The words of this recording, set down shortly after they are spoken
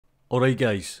Alright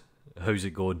guys, how's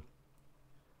it going?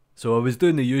 So I was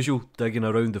doing the usual, digging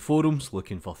around the forums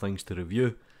looking for things to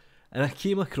review, and I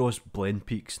came across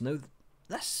BlendPeaks. Now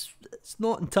it's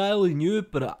not entirely new,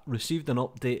 but I received an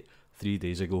update 3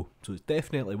 days ago, so it's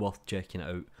definitely worth checking it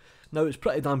out. Now it's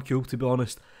pretty damn cool, to be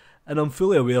honest, and I'm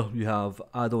fully aware you have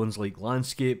add-ons like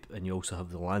landscape, and you also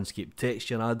have the landscape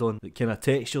texture add-on that kind of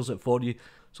textures it for you.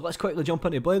 So let's quickly jump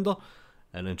into Blender,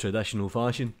 and in traditional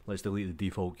fashion, let's delete the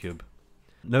default cube.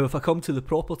 Now if I come to the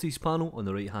properties panel on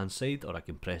the right hand side, or I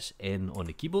can press N on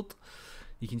the keyboard,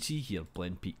 you can see here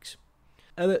BlendPeaks.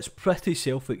 And it's pretty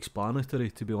self-explanatory,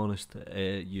 to be honest.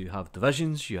 You have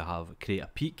divisions, you have create a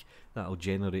peak, that'll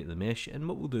generate the mesh, and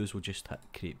what we'll do is we'll just hit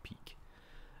create peak.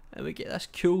 And we get this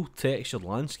cool textured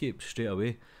landscape straight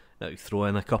away. Now throw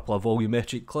in a couple of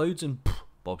volumetric clouds and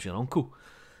Bob's your uncle.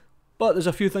 But there's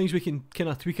a few things we can kind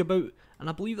of tweak about, and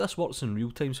I believe this works in real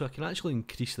time, so I can actually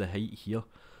increase the height here.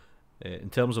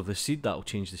 In terms of the seed, that'll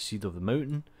change the seed of the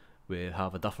mountain. We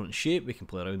have a different shape, we can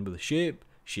play around with the shape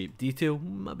detail,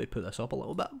 maybe put this up a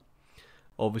little bit.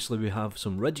 Obviously we have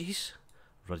some ridges,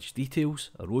 ridge details,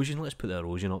 erosion, let's put the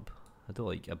erosion up. I do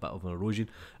like a bit of an erosion.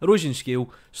 Erosion scale,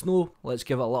 snow, let's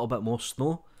give it a little bit more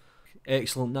snow.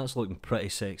 Excellent, that's looking pretty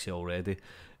sexy already.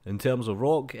 In terms of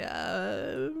rock, we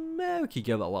could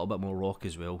give it a little bit more rock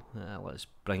as well. Let's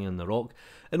bring in the rock.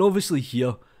 And obviously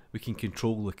here, we can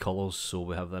control the colours, so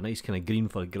we have the nice kind of green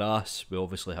for grass, we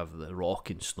obviously have the rock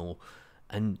and snow,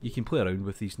 and you can play around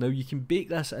with these. Now you can bake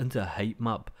this into a height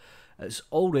map. It's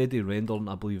already rendering,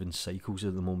 I believe, in cycles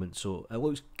at the moment, so it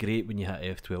looks great when you hit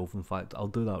F12. In fact, I'll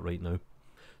do that right now.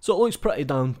 So it looks pretty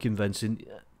damn convincing.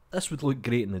 This would look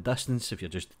great in the distance if you're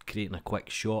just creating a quick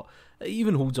shot. It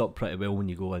even holds up pretty well when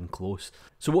you go in close.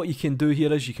 So what you can do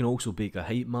here is you can also bake a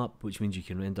height map, which means you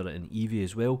can render it in Eevee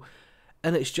as well.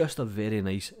 And it's just a very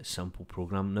nice, simple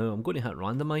program. Now I'm going to hit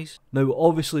randomize. Now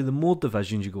obviously the more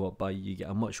divisions you go up by, you get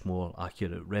a much more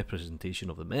accurate representation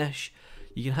of the mesh.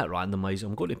 You can hit randomize.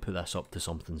 I'm going to put this up to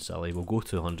something silly. We'll go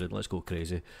 200, let's go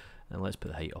crazy. And let's put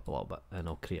the height up a little bit, and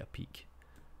I'll create a peak.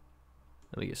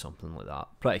 Let me get something like that.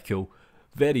 Pretty cool.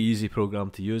 Very easy program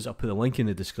to use. I'll put the link in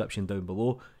the description down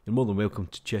below. You're more than welcome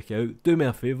to check it out. Do me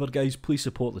a favour guys, please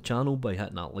support the channel by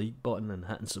hitting that like button and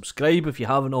hitting subscribe if you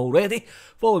haven't already.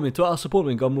 Follow me on Twitter, support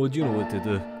me on Gumroad, you know what to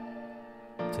do.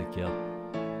 Take care.